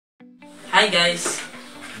Hi guys!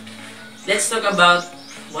 Let's talk about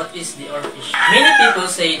what is the oarfish. Many people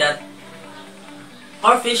say that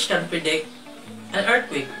oarfish can predict an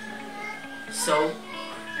earthquake. So,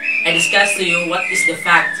 I discuss to you what is the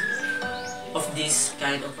fact of this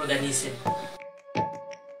kind of organism.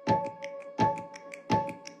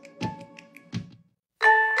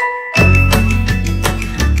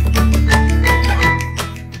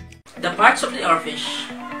 The parts of the oarfish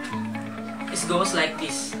goes like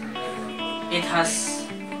this. It has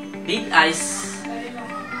big eyes,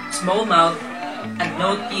 small mouth, and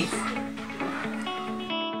no teeth.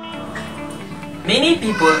 Many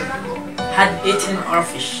people had eaten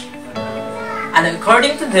oarfish, and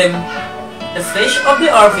according to them, the flesh of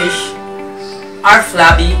the oarfish are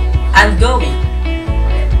flabby and gooey.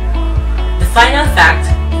 The final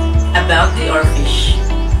fact about the oarfish: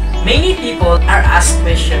 many people are asked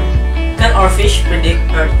question, can oarfish predict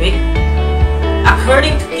earthquake?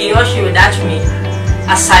 According to Kiyoshi Wadachumi,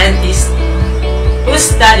 a scientist who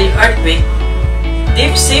studied earthquake,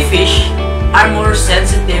 deep sea fish are more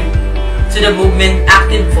sensitive to the movement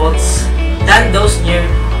active faults than those near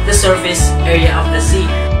the surface area of the sea.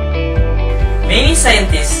 Many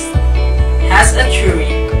scientists has a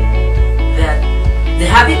theory that the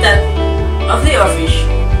habitat of the oarfish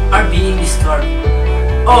are being disturbed,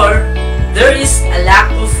 or there is a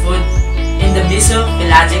lack of food in the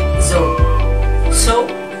mesopelagic zone. So,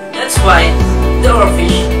 that's why the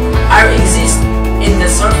oarfish are exist in the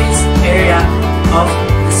surface area